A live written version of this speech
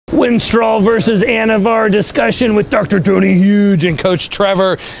Winstrol versus ANAVAR discussion with Dr. Tony Huge and Coach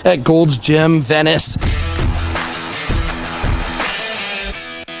Trevor at Gold's Gym, Venice.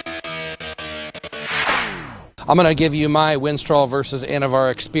 I'm going to give you my Winstrol versus ANAVAR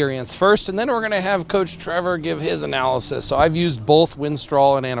experience first, and then we're going to have Coach Trevor give his analysis. So I've used both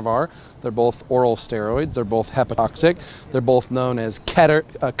Winstrol and ANAVAR. They're both oral steroids. They're both hepatotoxic. They're both known as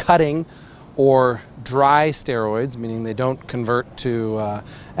cutting or dry steroids, meaning they don't convert to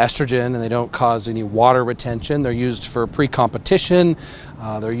estrogen and they don't cause any water retention. They're used for pre-competition.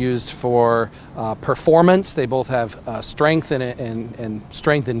 They're used for performance. They both have strength and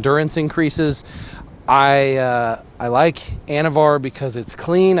strength endurance increases. I like ANAVAR because it's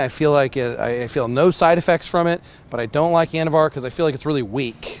clean. I feel like I feel no side effects from it, but I don't like ANAVAR because I feel like it's really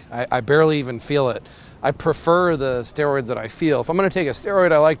weak. I barely even feel it. I prefer the steroids that I feel. If I'm going to take a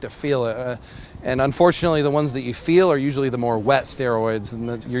steroid, I like to feel it. And unfortunately, the ones that you feel are usually the more wet steroids,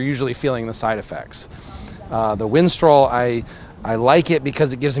 and you're usually feeling the side effects. The Winstrol, I like it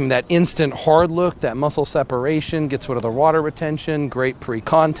because it gives me that instant hard look, that muscle separation, gets rid of the water retention, great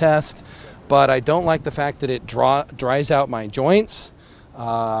pre-contest. But I don't like the fact that it dries out my joints.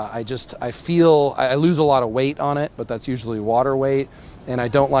 I feel I lose a lot of weight on it, but that's usually water weight. And I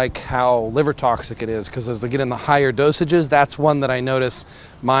don't like how liver toxic it is, because as they get in the higher dosages, that's one that I notice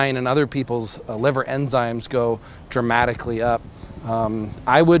mine and other people's liver enzymes go dramatically up.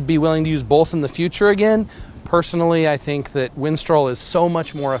 I would be willing to use both in the future again. Personally, I think that Winstrol is so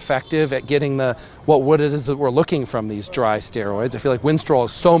much more effective at getting what it is that we're looking from these dry steroids. I feel like Winstrol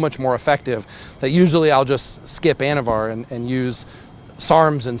is so much more effective that usually I'll just skip ANAVAR and use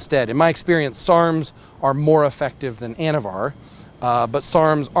SARMs instead. In my experience, SARMs are more effective than ANAVAR. But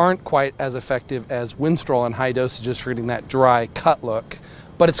SARMs aren't quite as effective as Winstrol in high dosages for getting that dry cut look.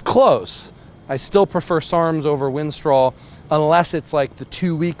 But it's close. I still prefer SARMs over Winstrol unless it's like the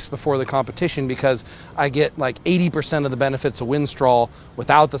 2 weeks before the competition, because I get like 80% of the benefits of Winstrol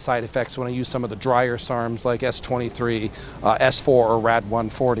without the side effects when I use some of the drier SARMs like S23, S4, or RAD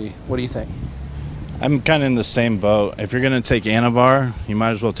 140. What do you think? I'm kind of in the same boat. If you're going to take ANAVAR, you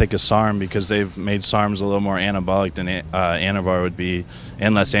might as well take a SARM, because they've made SARMs a little more anabolic than ANAVAR would be,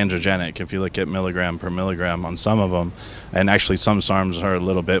 and less androgenic if you look at milligram per milligram on some of them. And actually some SARMs are a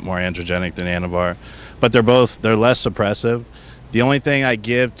little bit more androgenic than ANAVAR. But they're less suppressive. The only thing I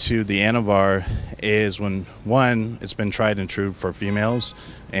give to the ANAVAR is when, one, it's been tried and true for females,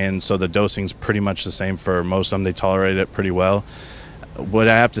 and so the dosing's pretty much the same for most of them. They tolerate it pretty well. What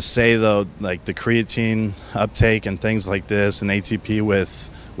I have to say though, like the creatine uptake and things like this, and ATP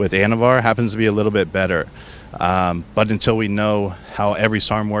with ANAVAR happens to be a little bit better. But until we know how every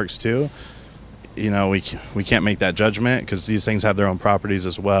SARM works too, you know, we can't make that judgment, because these things have their own properties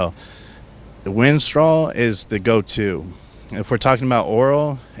as well. The Winstrol is the go-to. If we're talking about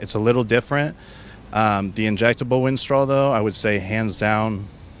oral, it's a little different. The injectable Winstrol though, I would say hands down,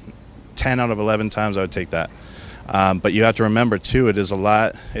 10 out of 11 times I would take that. But you have to remember too,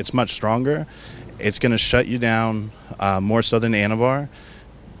 it's much stronger. It's going to shut you down more so than ANAVAR.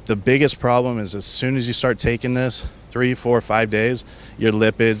 The biggest problem is as soon as you start taking this, 3, 4, 5 days, your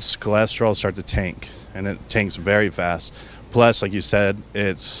lipids, cholesterol start to tank, and it tanks very fast. Plus, like you said,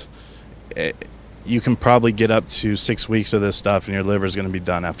 you can probably get up to 6 weeks of this stuff and your liver is going to be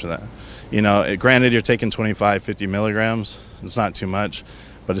done after that. You know, granted, you're taking 25, 50 milligrams. It's not too much.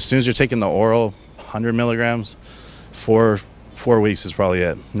 But as soon as you're taking the oral 100 milligrams, 4 weeks is probably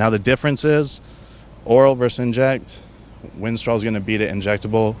it. Now the difference is oral versus inject. Winstrol is going to beat it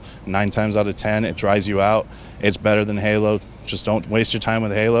injectable 9 times out of 10. It dries you out. It's better than Halo. Just don't waste your time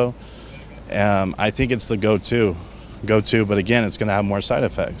with Halo. I think it's the go-to, but again, it's going to have more side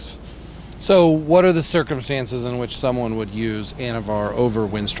effects. So what are the circumstances in which someone would use ANAVAR over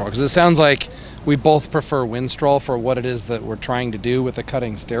Winstrol? Because it sounds like we both prefer Winstrol for what it is that we're trying to do with a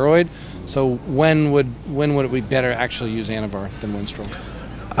cutting steroid. So when would it be better to actually use ANAVAR than Winstrol?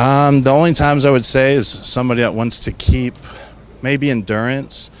 The only times I would say is somebody that wants to keep maybe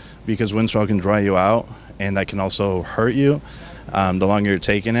endurance, because Winstrol can dry you out and that can also hurt you the longer you're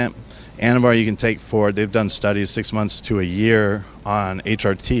taking it. ANAVAR you can take they've done studies 6 months to a year on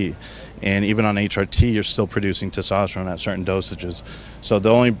HRT. And even on HRT, you're still producing testosterone at certain dosages. So the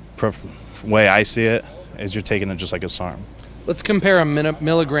only way I see it is you're taking it just like a SARM. Let's compare a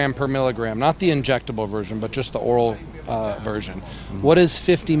milligram per milligram, not the injectable version, but just the oral version. What is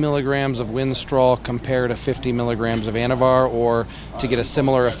 50 milligrams of Winstrol compared to 50 milligrams of ANAVAR? Or to get a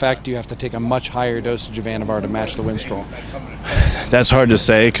similar effect, you have to take a much higher dosage of ANAVAR to match the Winstrol? That's hard to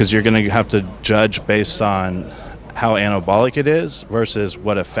say, because you're going to have to judge based on how anabolic it is versus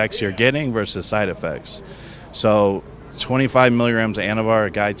what effects you're getting versus side effects. So 25 milligrams of ANAVAR,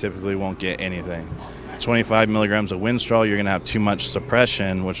 a guy typically won't get anything. 25 milligrams of Winstrol, you're going to have too much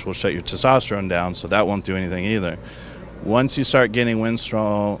suppression, which will shut your testosterone down, so that won't do anything either. Once you start getting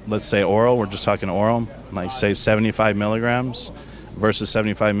Winstrol, let's say oral, we're just talking oral, like say 75 milligrams versus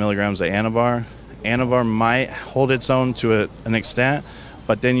 75 milligrams of ANAVAR. ANAVAR might hold its own to an extent,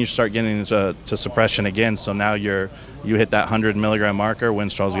 but then you start getting into suppression again, so now you hit that 100 milligram marker,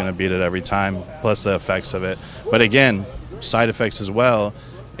 Winstrol is going to beat it every time, plus the effects of it. But again, side effects as well.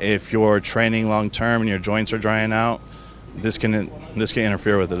 If you're training long term and your joints are drying out, this can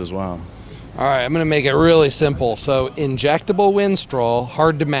interfere with it as well. All right, I'm going to make it really simple. So injectable Winstrol,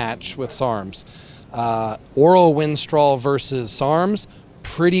 hard to match with SARMs. Oral Winstrol versus SARMs,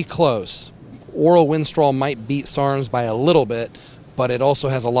 pretty close. Oral Winstrol might beat SARMs by a little bit, but it also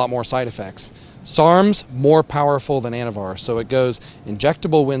has a lot more side effects. SARMs, more powerful than ANAVAR. So it goes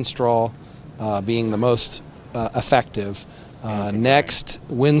injectable Winstrol being the most effective. Next,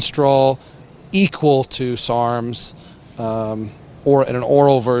 Winstrol equal to SARMs, or in an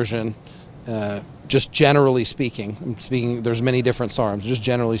oral version, just generally speaking. There's many different SARMs, just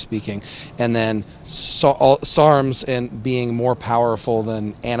generally speaking. And then SARMs and being more powerful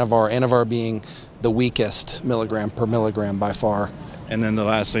than ANAVAR, ANAVAR being the weakest milligram per milligram by far. And then the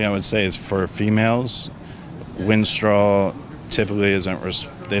last thing I would say is for females, Winstrol typically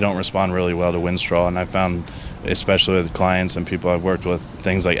they don't respond really well to Winstrol, and I found, especially with clients and people I've worked with,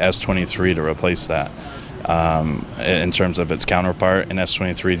 things like S23 to replace that in terms of its counterpart, and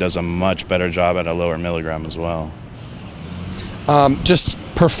S23 does a much better job at a lower milligram as well. Just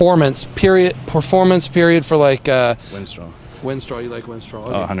performance period for like Winstrol. Winstrol, you like Winstrol?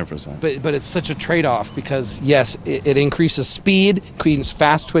 Okay. Oh, 100%. But it's such a trade-off because, yes, it increases speed, creates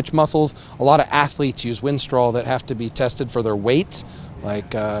fast twitch muscles. A lot of athletes use Winstrol that have to be tested for their weight.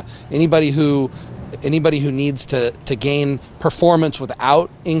 Like anybody who needs to gain performance without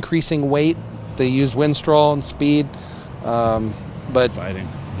increasing weight, they use Winstrol and speed. But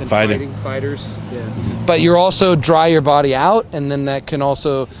fighters, yeah. But you're also dry your body out, and then that can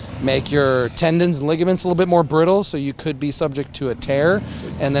also make your tendons and ligaments a little bit more brittle, so you could be subject to a tear,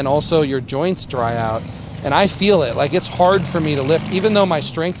 and then also your joints dry out. And I feel it. Like, it's hard for me to lift, even though my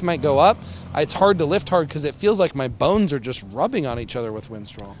strength might go up. It's hard to lift hard because it feels like my bones are just rubbing on each other with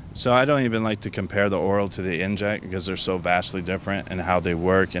Winstrol. So I don't even like to compare the oral to the inject because they're so vastly different in how they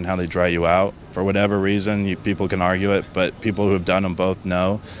work and how they dry you out. For whatever reason, people can argue it, but people who have done them both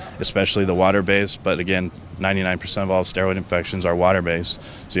know, especially the water-based. But again, 99% of all steroid infections are water-based,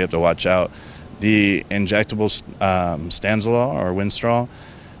 so you have to watch out. The injectable Stanzolol or Winstrol,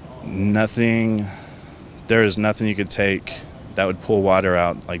 there is nothing you could take that would pull water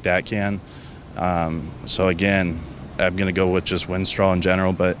out like that can. So again, I'm going to go with just Winstrol in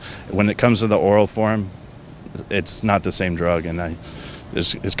general, but when it comes to the oral form, it's not the same drug, and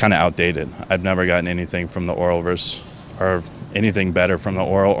it's kind of outdated. I've never gotten anything from the oral or anything better from the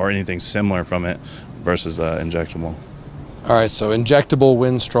oral or anything similar from it versus injectable. All right, so injectable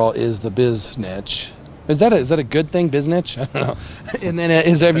Winstrol is the biz niche. Is that a good thing, biz niche? I don't know. And then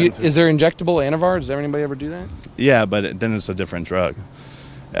is there injectable ANAVAR? Does anybody ever do that? Yeah, but then it's a different drug.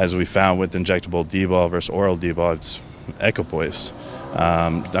 As we found with injectable D-ball versus oral D-ball, it's equipoise.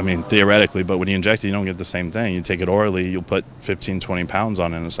 I mean, theoretically, but when you inject it, you don't get the same thing. You take it orally, you'll put 15, 20 pounds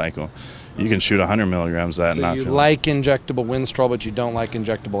on in a cycle. You can shoot 100 milligrams of that and not feel it. So you like injectable Winstrol, but you don't like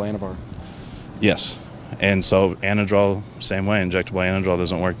injectable ANAVAR? Yes. And so Anadrol, same way. Injectable Anadrol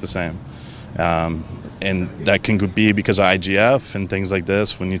doesn't work the same. And that can be because of IGF and things like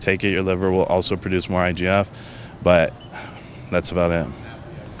this. When you take it, your liver will also produce more IGF, but that's about it.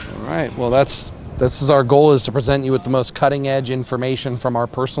 All right. Well, this is our goal, is to present you with the most cutting-edge information from our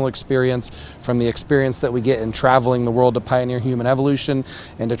personal experience, from the experience that we get in traveling the world to pioneer human evolution,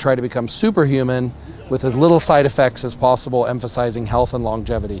 and to try to become superhuman with as little side effects as possible, emphasizing health and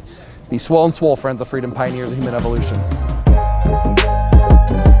longevity. Be swole and swole, friends of freedom, pioneers of human evolution.